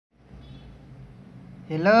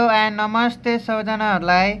Hello and नमस्ते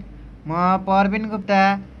सबैजनाहरूलाई। म प्रवीण गुप्ता,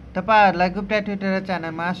 तपाईहरुलाई गुप्ता ट्युटोरियल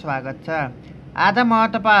च्यानलमा स्वागत छ। आज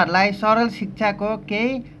म तपाईहरुलाई सरल शिक्षाको केही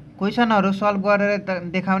क्वेशनहरु सल्भ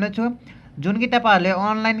गरेर देखाउने छु, जुन कि तपाईहरुले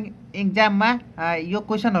अनलाइन एक्जाममा यो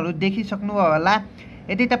क्वेशनहरु देखिसक्नुभयो होला।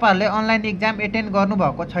 यदि तपाईहरुले अनलाइन एक्जाम एटेन्ड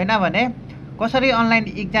गर्नुभएको छैन भने कसरी अनलाइन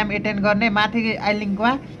एक्जाम एटेन्ड गर्ने माथि आई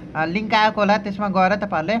लिंक आएको होला, त्यसमा गएर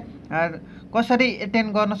तपाईहरुले कसरी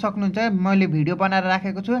एटेन्ड गर्न सक्नुहुन्छ। मैले भिडियो बनाएर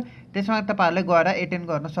राखेको छु, त्यसमा तपाईहरुले गएर एटेन्ड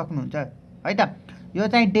गर्न सक्नुहुन्छ है त। यो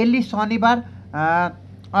चाहिँ डेली शनिबार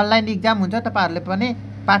अनलाइन एक्जाम हुन्छ, तपाईहरुले पनि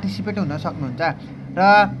पार्टिसिपेट हुन सक्नुहुन्छ। र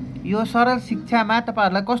यो सरल शिक्षामा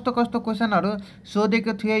तपाईहरुलाई कस्तो कस्तो क्वेशनहरु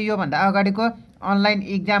सोधेको थियो यो भन्दा अगाडिको अनलाइन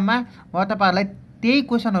एक्जाममा म तपाईहरुलाई त्यही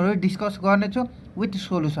क्वेशनहरु डिस्कस गर्नेछु विथ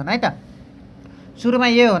सोलुसन है त। सुरुमा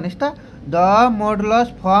यो हेर्नुस् त, द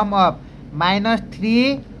मोडुलस फर्म अफ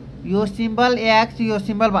 -3 यो सिम्बल x यो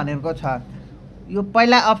सिम्बल भनेको छ। यो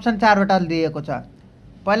पहिला अप्सन 4 वटा दिएको छ।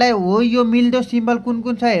 पहिला हो यो मिल्दो सिम्बल कुन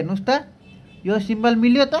कुन छ हेर्नुस् त। यो सिम्बल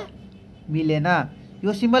मिल्यो त मिलेन,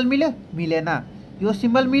 यो सिम्बल मिल्यो मिलेन, यो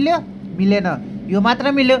सिम्बल मिल्यो मिलेन, यो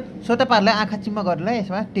मात्र मिल्यो। सो तपाईहरुले आँखा चिम्म गरेर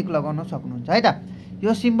यसमा टिक लगाउन सक्नुहुन्छ है त।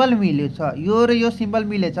 यो सिम्बल मिल्यो छ, यो र यो सिम्बल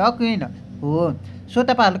मिलेछ किन हो। सो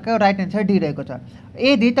तपाईहरुको राइट आन्सर डी रहेको छ।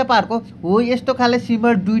 यदि तपाईहरुको हो यस्तो खाले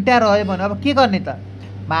सिम्बल दुईटा रह्यो भने अब के गर्ने त।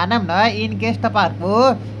 मानौँ न इन केस तपाईहरुको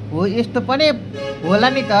हो यस्तो पनि होला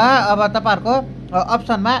नि त। अब तपाईहरुको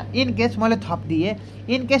अप्सनमा इन केस मैले थपिदिए,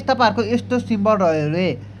 इन केस तपाईहरुको यस्तो सिम्बल रह्यो रे।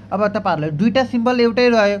 अब तपाईहरुले दुईटा सिम्बल एउटै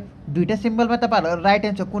रह्यो, दुईटा सिम्बलमा तपाईहरुको राइट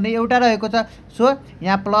आन्सर कुनै एउटा रहेको छ। सो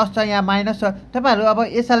यहाँ प्लस छ यहाँ माइनस छ, तपाईहरु अब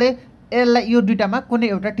यसलाई यो दुईटामा कुनै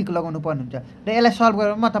एउटा टिक लगाउनु पर्ने हुन्छ। र यसलाई सल्भ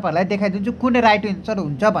गरेर म तपाईहरुलाई देखाइदिन्छु कुन राइट आन्सर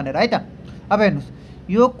हुन्छ भनेर है त। अब हेर्नुस्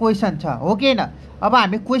यो क्वेशन छ हो कि हैन। अब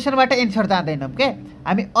हामी क्वेशनबाट एन्सर जान्दैनौं के,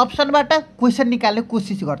 हामी अप्सनबाट क्वेशन निकाल्ने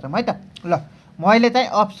कोसिस गर्छौं है त। ल मैले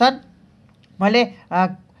चाहिँ अप्सन मैले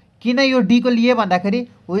किन यो डी को लिए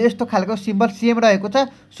भन्दाखेरि हो यस्तो खालको सिम्बल सेम रहेको छ।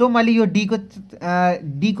 सो मैले यो डी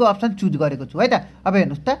को अप्सन चुज गरेको छु है त। अब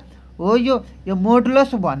हेर्नुस् त, हो यो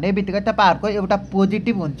मोडुलस भन्ने बित्तिकै तपाईहरुको एउटा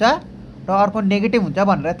पोजिटिभ हुन्छ र अर्को नेगेटिभ हुन्छ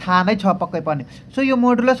भनेर थाहा नै छ पक्कै पनि। सो यो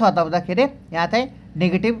मोडुलस हटाउँदाखेरि यहाँ चाहिँ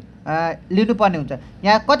नेगेटिभ लिनुपर्ने हुन्छ।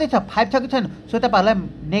 यहाँ कति छ 5 छ कि छैन। सो तपाईहरुलाई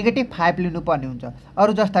 -5 लिनुपर्ने हुन्छ,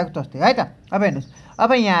 अरु जस्ताको जस्तै है त। अब हेर्नुस्,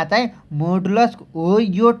 अब यहाँ चाहिँ मोडुलस हो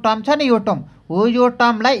यो टर्म छ नि, यो टर्म हो यो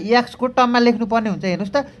टर्मलाई x को टर्ममा लेख्नुपर्ने हुन्छ।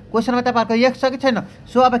 हेर्नुस् त क्वेशनमा तपाईहरुको x छ कि छैन।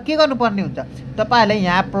 सो अब के गर्नुपर्ने हुन्छ, तपाईहरुले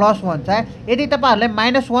यहाँ +1 छ। यदि तपाईहरुले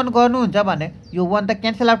 -1 गर्नुहुन्छ भने यो 1 त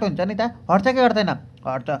क्यान्सल आउट हुन्छ नि त, हट्छ कि हट्दैन,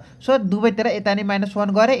 हट्छ। सो दुवैतिर यता नि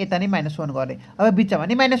 -1 गरे यता नि -1 गरे, अब बिचमा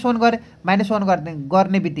नि -1 गरे। -1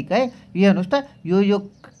 गर्ने बित्तिकै यो हेर्नुस् त यो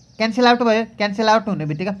क्यान्सल आउट भयो। क्यान्सल आउट हुने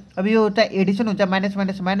बित्तिकै अब यो चाहिँ एडिसन हुन्छ, माइनस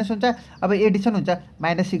माइनस माइनस हुन्छ। अब एडिसन हुन्छ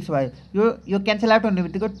 -6 भयो। यो क्यान्सल आउट हुने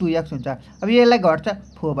बित्तिकै 2x हुन्छ। अब यसलाई घट्छ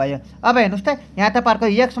 4 भयो। अब हेर्नुस् त यहाँ तपाईँहरुको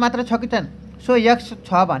x मात्र छ कि छैन। सो x छ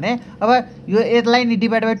भने अब यो यसलाई नि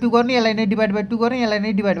डिभाइड बाइ 2 गर्नु, यसलाई नि डिभाइड बाइ 2 गर्नु, यसलाई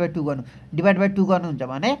नि डिभाइड बाइ 2 गर्नु। डिभाइड बाइ 2 गर्नुहुन्छ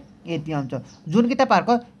भने यति आउँछ, जुन कि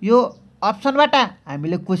तपाईहरुको यो अप्सनबाट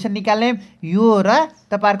हामीले क्वेशन निकाल्ने यो र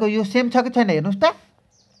तपाईहरुको यो सेम छ कि छैन। हेर्नुस् त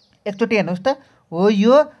एकचोटि हेर्नुस् त, हो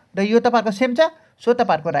यो र यो तपाईहरुको सेम छ। सो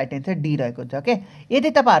तपाईहरुको राइट आन्सर डी रहेको छ के। यदि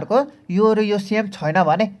तपाईहरुको यो र यो सेम छैन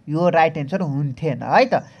भने यो राइट आन्सर हुन्थेन है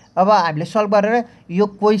त। अब हामीले सल्भ गरेर यो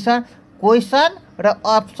क्वेशन र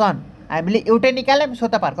अप्सन हामीले एउटै निकाल्यौं। सो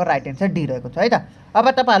तपाईहरुको राइट आन्सर डी रहेको छ है त। अब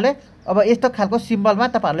तपाईहरुले अब यस्तो खालको सिम्बलमा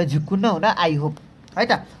तपाईहरुले झुक्कुन्न हुन आई होप है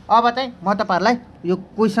त। अब चाहिँ म तपाईहरुलाई यो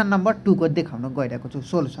क्वेशन नम्बर 2 को देखाउन गइरहेको छु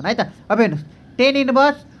सोलुसन है त। अब हेर्नुस्, tan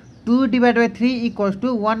inverse 2 / 3 =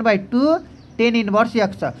 1/2 tan inverse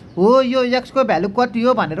x छ। हो यो x को भ्यालु कति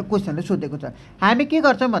हो भनेर क्वेशनले सोधेको छ। हामी के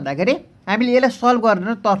गर्छौं भन्दाखेरि हामीले यसलाई सल्भ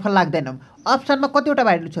गर्न तर्फ लाग्दैनौं। अप्सनमा कतिवटा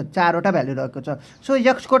भ्यालु छ, 4 वटा भ्यालु रहेको छ। सो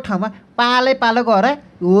x को ठाउँमा पालो गएर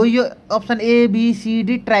हो यो option A B C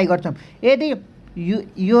D try गर्छौं। यदि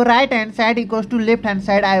यो right hand side = left hand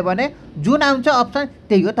side आयो भने जुन आउँछ अप्सन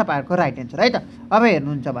त्यही हो तपाईहरुको राइट आन्सर है त। अब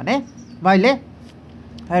हेर्नुहुन्छ भने मैले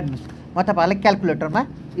हेर्नुस् म तपाईहरुलाई क्याल्कुलेटरमा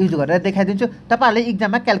युज गरेर देखाइदिन्छु। तपाईहरुले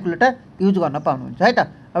एक्जाममा क्याल्कुलेटर युज गर्न पाउनुहुन्छ है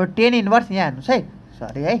त। अब tan इन्भर्स यहाँ हेर्नुस् है,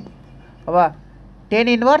 सरी है। अब tan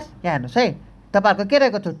इन्भर्स यहाँ हेर्नुस् है, तपाईहरुको के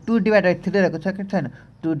रहेको छ 2/3 रहेको छ कि छैन।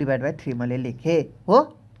 2/3 मैले लेखे हो।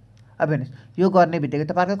 अब हेर्नुस् यो गर्ने बित्तिकै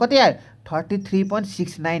तपाईहरुको कति आयो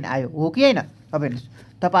 33.69 आयो हो कि हैन। अब हेर्नुस्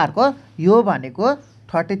तपाईहरुको यो भनेको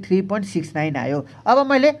 33.69 आयो। अब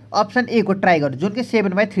मैले अप्सन ए को ट्राई गरेँ जुन कि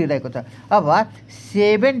 7/3 रहेको छ। अब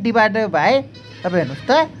 7 डिभाइडेड बाइ अब हेर्नुस्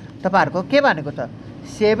त तपाईहरुको के भनेको छ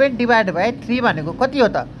 7 डिभाइडेड बाइ 3 भनेको कति हो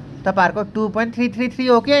त तपाईहरुको 2.333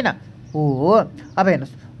 हो कि हैन हो। अब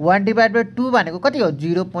हेर्नुस् 1/2 भनेको कति हो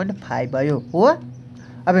 0.5 भयो हो।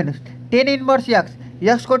 अब हेर्नुहोस् 10 इन्भर्स एक्स,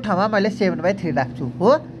 एक्सको ठाउँमा मैले 7/3 राख्छु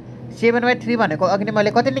हो। 7/3 भनेको अघि नै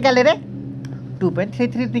मैले कति निकालेँ रे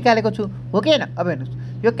 2.33 निकालेको छु हो कि होइन। अब हेर्नुहोस्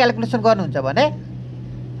यो क्यालकुलेसन गर्नुहुन्छ भने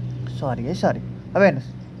सरी अब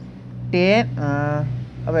हेर्नुहोस्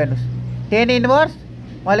 10 इन्भर्स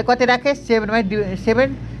मैले कति राखेँ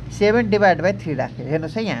 7/3 राखेँ।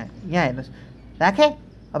 हेर्नुहोस् है यहाँ हेर्नुहोस् राखेँ।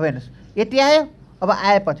 अब हेर्नुहोस् यति आयो। अब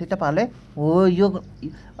आएपछि तपाईँहरूले हो यो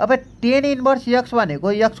अब 10 इन्भर्स एक्स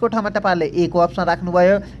भनेको एक्सको ठाउँमा तपाईँहरूले ए को अप्सन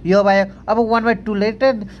राख्नुभयो, यो भयो। अब 1/2ले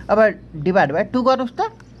अब डिभाइड/2 गर्नुहोस् त।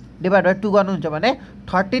 डिभाइड/2 गर्नुहुन्छ भने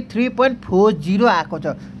 33.40 आएको छ।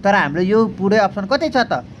 तर हाम्रो यो पुरै अप्सन कति छ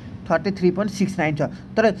त 33.69 छ।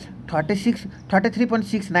 तर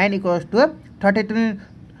 33.69 इक्वल्स टु 33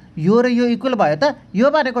 यो र यो इक्वल भयो त। यो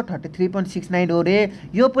भनेको 33.69 हो रे।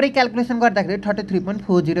 यो पुरै क्यालकुलेसन गर्दाखेरि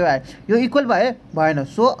 33.40 आयो। यो इक्वल भयो भएन।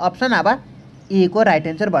 सो अप्सन अब ए को राइट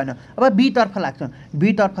एन्सर भएन। अब बी तर्फ लाग्छ।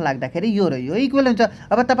 बी तर्फ लाग्दाखेरि यो र यो इक्वल हुन्छ।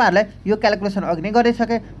 अब तपाईँहरूलाई यो क्यालकुलेसन अघि नै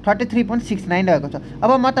गरिसकेँ 33.69 रहेको छ।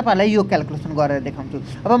 अब म तपाईँहरूलाई यो क्यालकुलेसन गरेर देखाउँछु।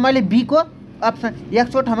 अब मैले बी को अप्सन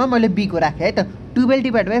एक्सको ठाउँमा मैले बी को राखेँ है त।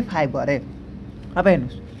 12/5 गरेँ। अब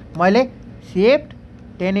हेर्नुहोस् मैले सिफ्ट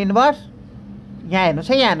 10 इन्भर्स यहाँ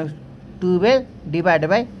हेर्नुहोस् है, यहाँ हेर्नुहोस्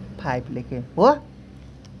 12/5 लेखेँ हो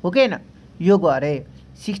कि होइन। यो गरेँ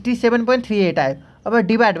 67.38 आयो। अब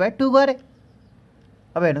डिभाइड/2 गरेँ।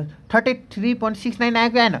 अब हेर्नुहोस् 33.69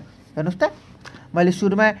 आएको आएन। हेर्नुहोस् त मैले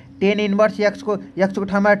सुरुमा 10 इन्भर्स एक्सको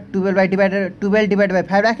ठाउँमा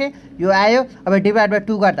 12/5 राखेँ, यो आयो। अब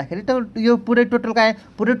डिभाइड/2 गर्दाखेरि त यो पुरै टोटलको आयो।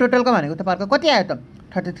 पुरै टोटलको भनेको तपाईँहरूको कति आयो त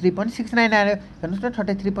 33.69 आयो। हेर्नुहोस् त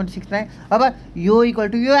 33.69। अब यो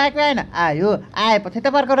इक्वल टु यो आएको आएन, आयो। आएपछि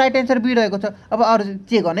तपाईँहरूको राइट एन्सर बी रहेको छ। अब अरू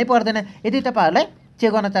चेक गर्नै पर्दैन। यदि तपाईँहरूलाई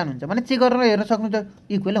चेक गर्न चाहनुहुन्छ भने चेक गरेर हेर्न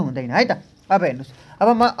सक्नुहुन्छ। इक्वल हुँदैन है त। अब हेर्नुहोस् अब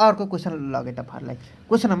म अर्को क्वेसन लगेँ तपाईँहरूलाई।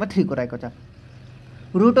 क्वेसन नम्बर 3 को रहेको छ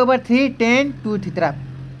 √3 tan 2θ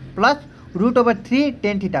plus √3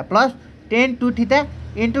 tan θ plus tan 2θ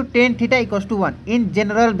into tan θ equals to 1 in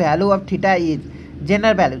general value of θ is.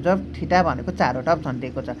 General values of θ भनेको 4वटा अप्सन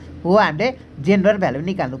दिएको छ हो। हामीले जेनरल भ्यालु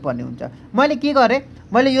निकाल्नु पर्ने हुन्छ। मैले के गरेँ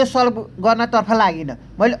मैले यो सल्भ गर्नतर्फ लागिनँ।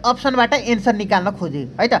 मैले अप्सनबाट एन्सर निकाल्न खोजेँ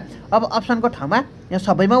है त। अब अप्सनको ठाउँमा यहाँ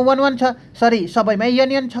सबैमा 1 छ, सरी सबैमा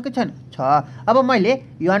यन छ कि छैन छ। अब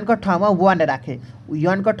मैले यनको ठाउँमा 1 राखेँ।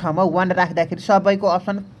 यनको ठाउँमा 1 राख्दाखेरि सबैको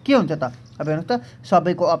अप्सन के हुन्छ त। अब हेर्नुहोस् त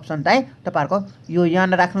सबैको अप्सन चाहिँ तपाईँहरूको यो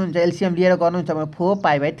यन राख्नुहुन्छ, एलसिएम लिएर गर्नुहुन्छ भने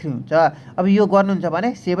 4π/3 हुन्छ। अब यो गर्नुहुन्छ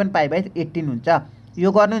भने 7π/18 हुन्छ।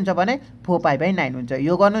 यो गर्नुहुन्छ भने 4π/9 हुन्छ।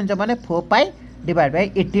 यो गर्नुहुन्छ भने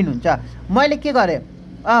 4π/18 हुन्छ। मैले के गरेँ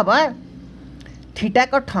अब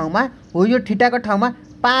थीटाको ठाउँमा हो यो थीटाको ठाउँमा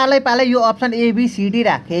पालै यो अप्सन एबिसिडी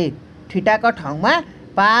राखेँ। थीटाको ठाउँमा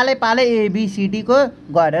पालै एबिसिडी को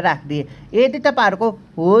गरेर राखिदिए। यदि तपाईँहरूको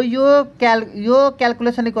हो यो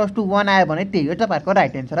क्यालकुलेसन इक्वल्स टु 1 आयो भने त्यही हो तपाईँहरूको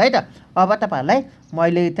राइट एन्सर है त। अब तपाईँहरूलाई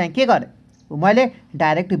मैले चाहिँ के गरेँ मैले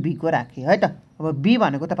डाइरेक्ट बी को राखेँ है त। अब बी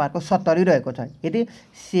भनेको तपाईँहरूको 70 रहेको छ। यदि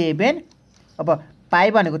 7 अब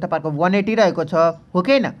पाई भनेको तपाईँहरूको 180 रहेको छ हो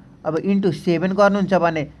कि होइन। अब इन्टु 7 गर्नुहुन्छ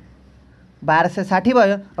भने 1260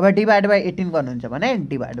 भयो। अब डिभाइड/18 गर्नुहुन्छ भने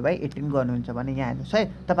डिभाइड/18 गर्नुहुन्छ भने यहाँ हेर्नुहोस् है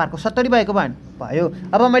तपाईँहरूको 70 भएको भयो।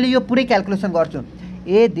 अब मैले यो पुरै क्यालकुलेसन गर्छु।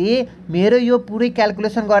 यदि मेरो यो पुरै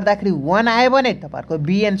क्यालकुलेसन गर्दाखेरि 1 आयो भने तपाईँहरूको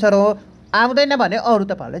बी एन्सर हो। आउँदैन भने अरू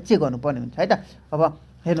तपाईँहरूले चेक गर्नुपर्ने हुन्छ है त। अब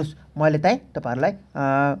हेर्नुहोस् मैले चाहिँ तपाईँहरूलाई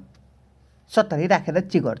 70 राखेर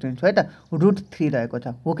चेक गरिदिन्छु है त। √3 रहेको छ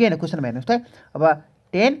हो कि होइन। क्वेसनमा हेर्नुहोस् त अब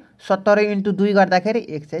 10 70 इन्टु 2 गर्दाखेरि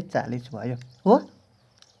 140 भयो हो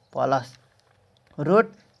प्लस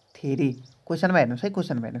 √3। क्वेसनमा हेर्नुहोस् है।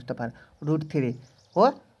 क्वेसनमा हेर्नुहोस् तपाईँहरू √3 हो।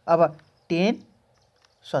 अब 10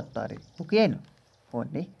 70 हो कि होइन हो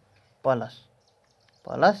नि प्लस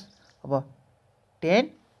अब 10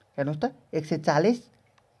 हेर्नुहोस् त 140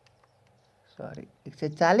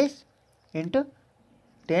 इन्टु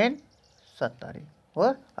 10 70 हो।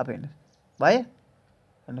 अब हेर्नुहोस् भयो।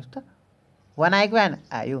 हेर्नुहोस् त 1 आएको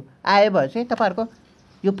आयो भएपछि तपाईँहरूको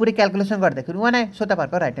यो पुरै क्यालकुलेसन गर्दाखेरि 1 आयो। सो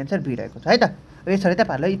तपाईँहरूको राइट एन्सर बी रहेको छ है त। यसरी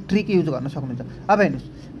तपाईँहरूले ट्रिक युज गर्न सक्नुहुन्छ। अब हेर्नुहोस्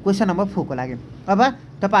क्वेसन नम्बर 4 को लागि अब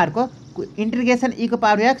तपाईँहरूको इन्टिग्रेसन e को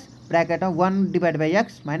power x ब्राकेटमा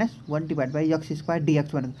 1/x minus 1/x²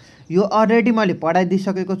 dx भनेको यो अलरेडी मैले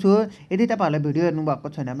पढाइदिइसकेको छु। यदि तपाईँहरूले भिडियो हेर्नुभएको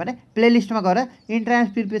छैन भने प्लेलिस्टमा गएर इन्ट्रान्स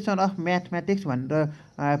प्रिपरेसन अफ म्याथमेटिक्स भनेर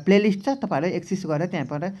प्लेलिस्ट छ, तपाईँहरूले एक्सेस गरेर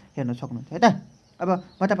त्यहाँबाट हेर्न सक्नुहुन्छ है त। अब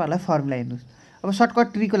म तपाईँहरूलाई फर्मुला हेर्नुहोस्। अब सर्टकट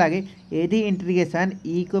ट्रीको लागि यदि इन्टिग्रेसन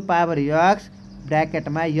e को पावर x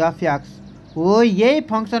ब्राकेटमा f(x) हो यही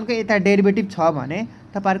फङ्सनको यता डेरिभेटिभ छ भने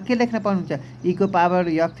तपाईँहरू के लेख्न पर्नुहुन्छ e को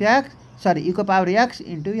पावर x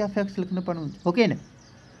इन्टु f(x) लेख्नु पर्नुहुन्छ हो कि होइन।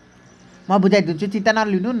 म बुझाइदिन्छु चिन्ता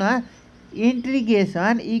नलिनु न।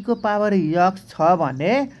 इन्टिग्रेसन e को पावर x छ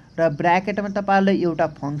भने र ब्र्याकेटमा तपाईहरुले एउटा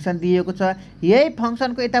फंक्सन दिएको छ यही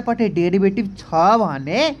फंक्सनको यतापट्टि डेरिभेटिभ छ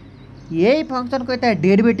भने यही फंक्सनको यता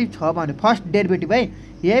डेरिभेटिभ छ भने फर्स्ट डेरिभेटिभ है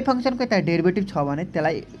यही फंक्सनको यता डेरिभेटिभ छ भने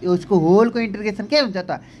त्यसलाई यसको होलको इन्टिग्रेसन के हुन्छ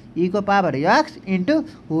त e को पावर x इन्टु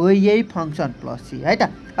हो यही फंक्सन प्लस c है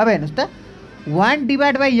त। अब हेर्नुस् त 1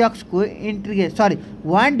 डिवाइड बाइ x को integration sorry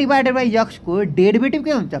 1 divided by x को डेरिभेटिभ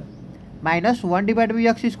के हुन्छ minus 1 divide by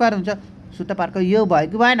x square हुन्छ। सो तपाईहरुको यो भयो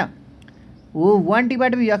कि भएन हो 1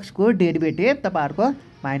 डिवाइड बाइ x को डेरिभेटिभ तपाईहरुको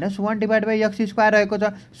minus 1 divide by x square रहेको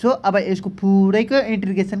छ। सो अब यसको पुरैको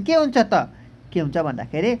इन्टिग्रेसन के हुन्छ त के हुन्छ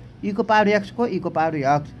भन्दाखेरि e को पावर x को e को पावर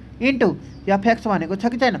x इन्टु fx भनेको छ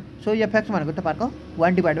कि छैन। सो fx भनेको तपाईहरुको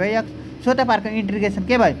 1 डिवाइड बाइ x सो तपाईहरुको इन्टिग्रेसन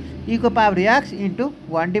के भयो e को power x into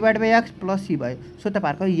 1 divide by x plus c भयो। सो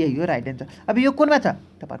तपाईहरुको यही हो राइट एन्सर। अब यो कुनमा छ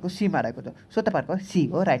तपाईहरुको c मा रहेको छ। सो तपाईहरुको c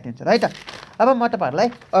हो राइट एन्सर है त। अब म तपाईहरुलाई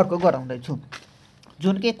अर्को गराउँदै छु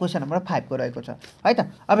जुन के क्वेशन नम्बर 5 को रहेको छ है त।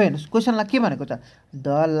 अब हेर्नुस् क्वेशनलाई के भनेको छ the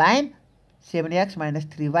line 7x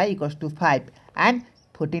 - 3y = 5 and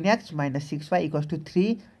 14x - 6y =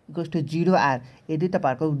 3 = 0 are यदि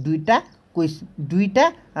तपाईहरुको दुईटा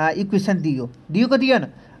इक्वेसन दिएको दिएन।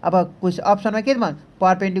 अब क्वेशन अप्सनमा के भन्छ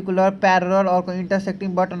परपेन्डिकुलर प्यारलल अर्को intersecting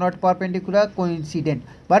but not perpendicular coincident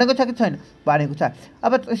भनेको छ कि छैन भनेको छ।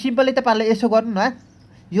 अब सिम्पली तपाईहरुले यसो गर्नु न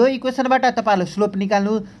यो इक्वेसनबाट तपाईहरुले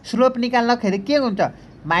स्लोप निकाल्नखेरि के हुन्छ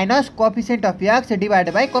minus coefficient of x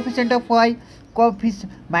divided by coefficient of y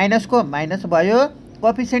minus को माइनस भयो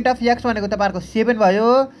कोएफिसिएन्ट अफ x भनेको तपाईहरुको 7 भयो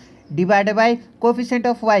divided by coefficient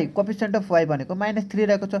of y भनेको -3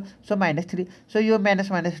 रहेको छ। सो -3 सो यो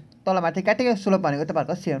माइनस माइनस तलमाथि काटेको स्लोप भनेको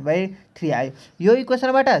तपाईहरुको 7/3 आयो। यो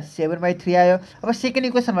इक्वेसनबाट 7/3 आयो। अब सेकेन्ड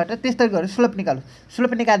इक्वेसनबाट त्यस्तै गरेर स्लोप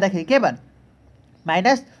निकाल्दाखेरि के भयो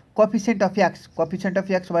माइनस कोएफिसिएन्ट अफ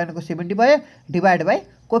x भनेको 70 भयो divide by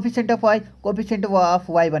coefficient of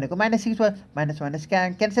y भनेको -6 भयो माइनस माइनस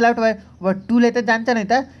क्यान्सल आउट भयो। अब 2 ले त जान्छ नि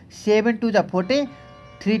त 7 2 जा 40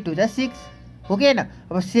 3 2 जा 6 हो कि हैन।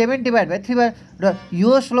 अब 7 डिवाइड बाइ 3 भयो र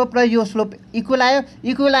यो स्लोप इक्वल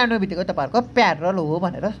आउने बित्तिकै तपाईहरुको प्यारलल हो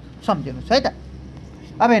भनेर सम्झिनुस् है त।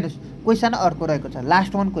 अब हेर्नुस् क्वेशन अर्को रहेको छ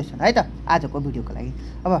लास्ट वन क्वेशन है त आजको भिडियोको लागि।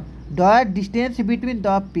 अब the distance between the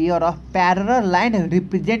pair of parallel line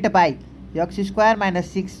represent by x²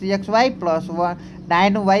 - 6xy +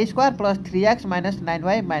 9y² + 3x -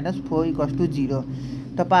 9y - 4 = 0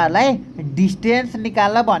 तपाईहरुलाई डिस्टेन्स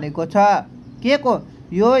निकाल्न भनेको छ के को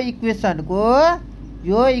यो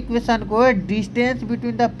इक्वेसनको distance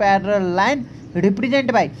between the parallel line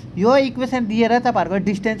represent by यो इक्वेसन दिएर तपाईहरुको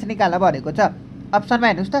डिस्टेन्स निकाल्न भनेको छ। अप्सनमा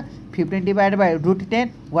हेर्नुस् त 15 divide by √10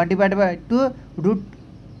 1 divide by 2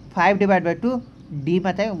 √5 divide by 2 D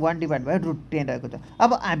मा चाहिँ 1 डिवाइड बाइ √10 रहेको छ।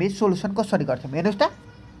 अब हामी सोलुसन कसरी गर्छौं हेर्नुस् त।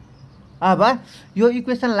 अब यो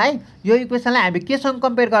इक्वेसनलाई हामी केसँग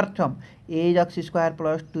कम्पेयर गर्छौं ax²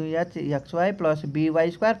 + 2xy + by²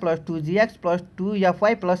 + 2gx +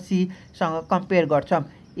 2fy + c सँग कम्पेयर गर्छौं।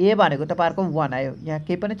 a भनेको तपाईहरुको 1 आयो यहाँ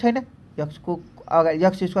केही पनि छैन x को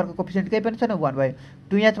x² को कोएफिसिएन्ट केही पनि छैन 1 भयो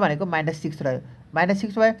 2h भनेको -6 रह्यो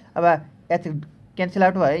 -6 भयो। अब h क्यान्सल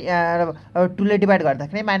आउट भयो यहाँ अब 2 ले डिवाइड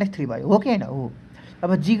गर्दाखेरि -3 भयो हो कि हैन हो।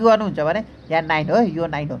 अब g गर्नुहुन्छ भने यहाँ 9 हो यो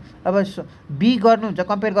 9 हो। अब b गर्नुहुन्छ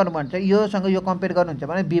कम्पेयर गर्नुहुन्छ योसँग यो कम्पेयर गर्नुहुन्छ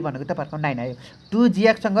भने b भनेको तपाईहरुको 9 आयो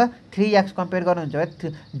 2gx सँग 3x कम्पेयर गर्नुहुन्छ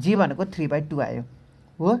भने g भनेको 3/2 आयो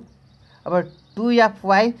हो। अब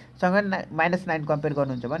 2fy सँग -9 कम्पेयर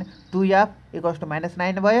गर्नुहुन्छ भने 2f =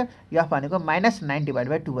 -9 भयो f भनेको -9 डिवाइड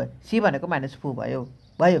बाइ 2 भयो c भनेको -4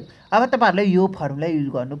 भयो। अब तपाईहरुले यो फर्मुला युज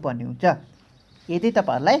गर्नुपर्ने हुन्छ। यदि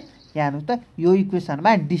तपाईहरुलाई यहाँ हेर्नुस् त यो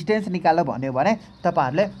इक्वेसनमा डिस्टेन्स निकाल्न भन्यो भने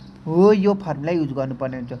तपाईहरुले हो यो फर्मुला युज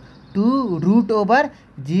गर्नुपर्ने हुन्छ 2√g²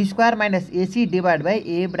 - ac divide by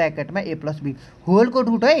a ब्र्याकेटमा a + b होलको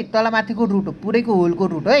root है तलमाथिको रुट हो पुरैको होलको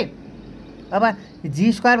रुट है। अब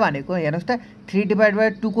g² भनेको हेर्नुस् त 3 डिवाइड बाइ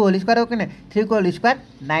 2 को होल स्क्वायर हो किन 3 को होल स्क्वायर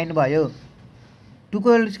 9 भयो 2 को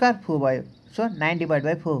होल स्क्वायर 4 भयो। सो 9 डिवाइड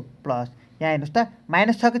बाइ 4 प्लस यहाँ हेर्नुस् त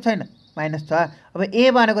माइनस छ कि छैन माइनस छ। अब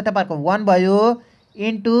a भनेको तपाईहरुको 1 भयो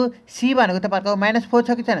इन्टु c भनेको तपाईहरुको -4 छ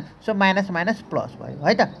कि छैन सो माइनस माइनस प्लस भयो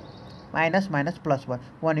है त माइनस माइनस प्लस भयो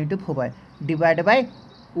 1 * 4 भयो डिवाइड बाइ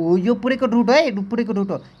यो पुरैको रुट है पुरैको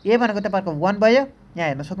रुट हो a भनेको तपाईहरुको 1 भयो यहाँ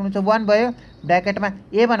हेर्न सक्नुहुन्छ 1 भयो ब्र्याकेटमा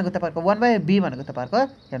a भनेको तपाईहरुको 1 भयो b भनेको तपाईहरुको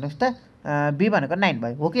हेर्नुस् त b भनेको 9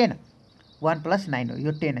 भयो हो कि हैन 1 + 9 हो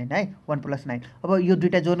यो 10 हैन है 1 + 9। अब यो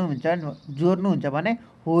दुईटा जोड्नुहुन्छ भने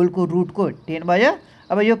होलको रुटको 10 भयो।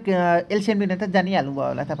 अब यो एलसीएम लिन त जानिहाल्नु भयो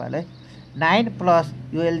होला तपाईहरुले 9 प्लस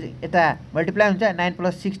यो यता मल्टिप्लाई हुन्छ 9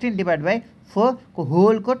 + 16 डिवाइड बाइ 4 को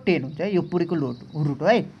होलको 10 हुन्छ यो पुरैको रुट हो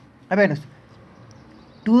है। अब हेर्नुस्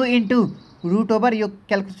 2 * रुट ओभर यो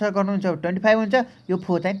क्यालकुलेसन गर्नुहुन्छ 25 हुन्छ, यो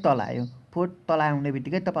 4 चाहिँ तल आयो। 4 तल आउने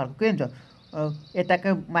बित्तिकै तपाईँहरूको के हुन्छ, यताको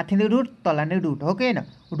माथि नै रुट तल नै रुट हो कि होइन।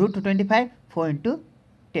 रुट 25 4 ×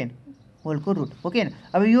 10 होलको रुट हो कि होइन।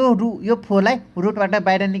 अब यो 4 लाई रुटबाट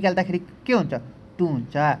बाहिर निकाल्दाखेरि के हुन्छ, 2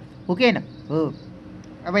 हुन्छ हो कि होइन हो।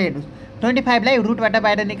 अब हेर्नुहोस् 25 लाई रुटबाट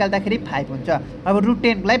बाहिर निकाल्दाखेरि 5 हुन्छ। अब रुट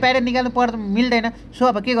 10 लाई बाहिर निकाल्नु मिल्दैन। सो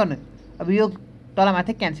अब के गर्नु, अब यो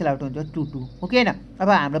तलमाथि क्यान्सल आउट हुन्छ 2 2 हो कि होइन। अब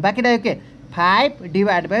हाम्रो बाँकी रह्यो के 5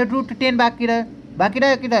 / रुट 10 बाँकी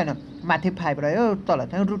रह्यो कि रहेन, माथि 5 रह्यो, तल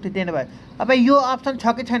चाहिँ रुट 10 भयो। अब यो अप्सन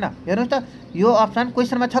छ कि छैन हेर्नुहोस् त, यो अप्सन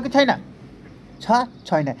क्वेसनमा छ कि छैन,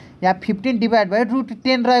 छैन। यहाँ 15 / रुट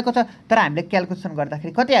 10 रहेको छ, तर हामीले क्यालकुलेसन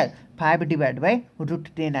गर्दाखेरि कति आयो, 5 / रुट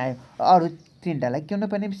 10 आयो। अरू तिनवटालाई क्यों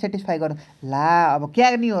पनि सेटिस्फाई गर्नु ला। अब क्या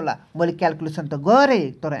गर्ने होला, मैले क्यालकुलेसन त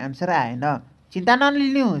गरेँ तर एन्सर आएन। चिन्ता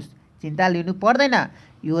नलिनुहोस्, चिन्ता लिनु पर्दैन,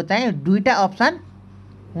 यो चाहिँ दुईवटा अप्सन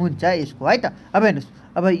हुन्छ यसको है त। अब हेर्नुहोस्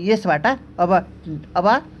अब यसबाट अब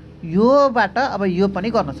योबाट अब यो पनि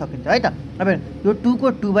गर्न सकिन्छ है त। अब यो 2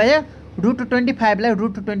 को 2 भयो, रुट 25 लाई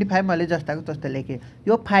रुट 25 मैले जस्ताको तस्तै लेखेँ।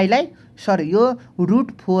 यो 5 लाई सरी यो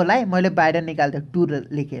रुट 4 लाई मैले बाहिर निकाल्दै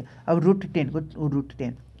 2 लेखेँ। अब रुट 10 को रुट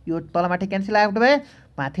 10 यो तलमाथि क्यान्सल आउट भयो,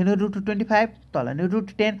 माथि नै रुट 25 तल नै रुट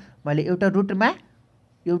 10। मैले एउटै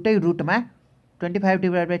रुटमा 25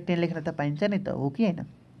 / 10 लेख्न त पाइन्छ नि त हो कि होइन,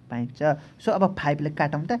 पाइन्छ। सो अब 5 ले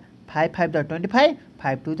काटौँ त, 5 5 = 25,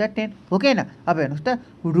 5 2 = 10 हो कि होइन। अब हेर्नुहोस् त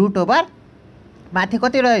रुट ओभर माथि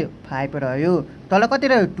कति रह्यो 5 रह्यो, तल कति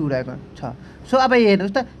रह्यो 2 रहेको छ। सो अब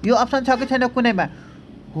हेर्नुहोस् त यो अप्सन छ कि छैन कुनैमा,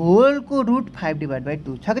 होलको रुट 5 /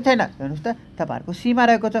 2 छ कि छैन हेर्नुहोस् त, तपाईँहरूको सीमा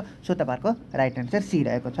रहेको छ। सो तपाईँहरूको राइट एन्सर सी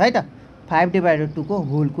रहेको छ है त। 5 / 2 को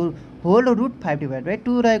होल रुट 5 /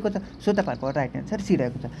 2 रहेको छ। सो तपाईँहरूको राइट एन्सर सी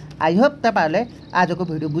रहेको छ। आई होप तपाईँहरूले आजको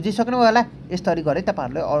भिडियो बुझिसक्नु होला। यसरी गरे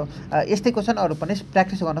तपाईँहरूले यस्तै क्वेसन अरू पनि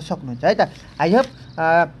प्र्याक्टिस गर्न सक्नुहुन्छ है त। आई होप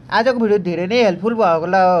आजको भिडियो धेरै नै हेल्पफुल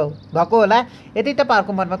भएको होला। यदि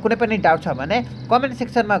तपाईँहरूको मनमा कुनै पनि डाउट छ भने कमेन्ट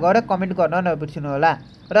सेक्सनमा गएर कमेन्ट गर्न नबिर्सिनु होला।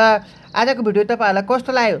 र आजको भिडियो तपाईँहरूलाई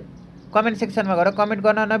कस्तो लाग्यो कमेन्ट सेक्सनमा गएर कमेन्ट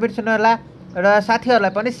गर्न नबिर्सिनु होला, र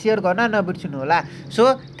साथीहरूलाई पनि सेयर गर्न नबिर्सिनु होला। So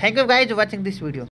thank you guys watching this video.